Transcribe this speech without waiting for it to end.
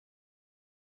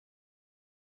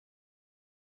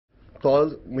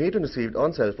calls made and received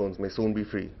on cell phones may soon be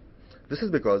free. This is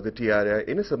because the TRI,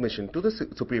 in a submission to the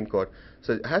Supreme Court,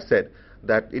 has said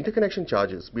that interconnection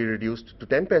charges be reduced to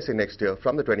 10 paise next year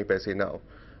from the 20 paise now.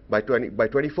 By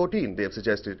 2014, they have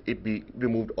suggested it be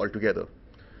removed altogether.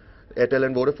 Airtel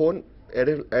and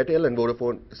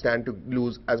Vodafone stand to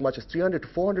lose as much as 300 to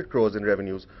 400 crores in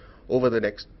revenues over the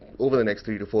next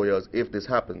 3 to 4 years if this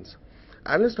happens.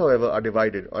 Analysts, however, are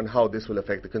divided on how this will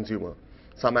affect the consumer.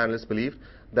 Some analysts believe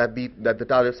that the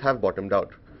tariffs have bottomed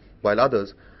out, while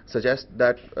others suggest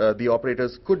that the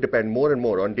operators could depend more and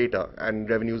more on data and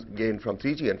revenues gained from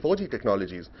 3G and 4G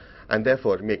technologies, and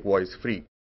therefore make voice free.